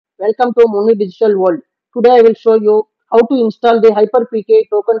Welcome to Muni Digital World. Today I will show you how to install the Hyper PKI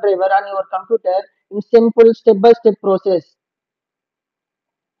token driver on your computer in simple step-by-step process.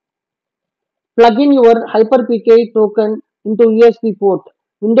 Plug in your Hyper PKI token into USB port.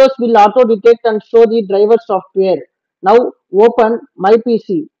 Windows will auto detect and show the driver software. Now open My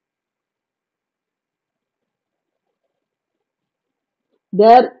PC.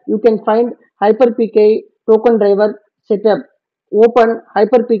 There you can find Hyper PKI token driver setup. Open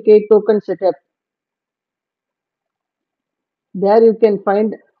Hyper PKI token setup. There you can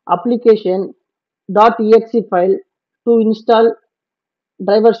find application.exe file to install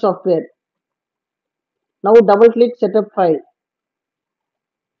driver software. Now double click setup file.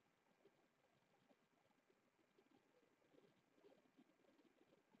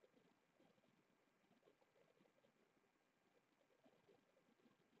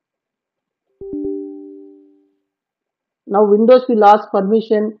 Now Windows will ask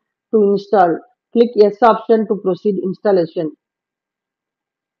permission to install. Click yes option to proceed installation.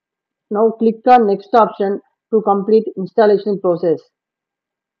 Now click on next option to complete installation process.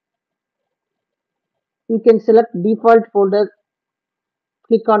 You can select default folder,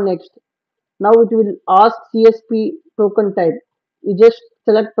 click on next. Now it will ask CSP token type. You just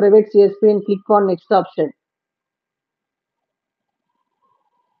select private CSP and click on next option.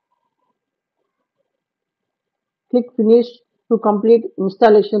 Click finish to complete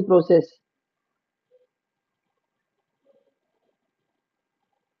installation process.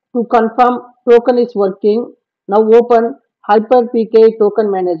 To confirm token is working, now open Hyper PKI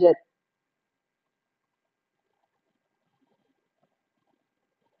Token Manager.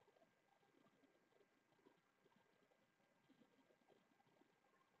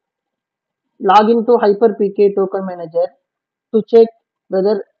 Log into Hyper PKI Token Manager to check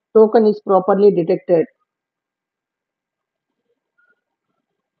whether token is properly detected.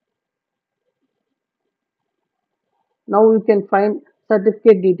 Now you can find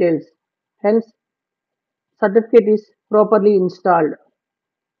certificate details. Hence, certificate is properly installed.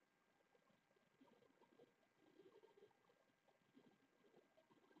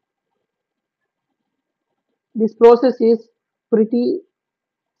 This process is pretty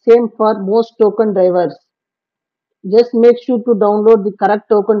same for most token drivers. Just make sure to download the correct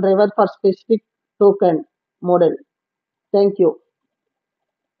token driver for specific token model. Thank you.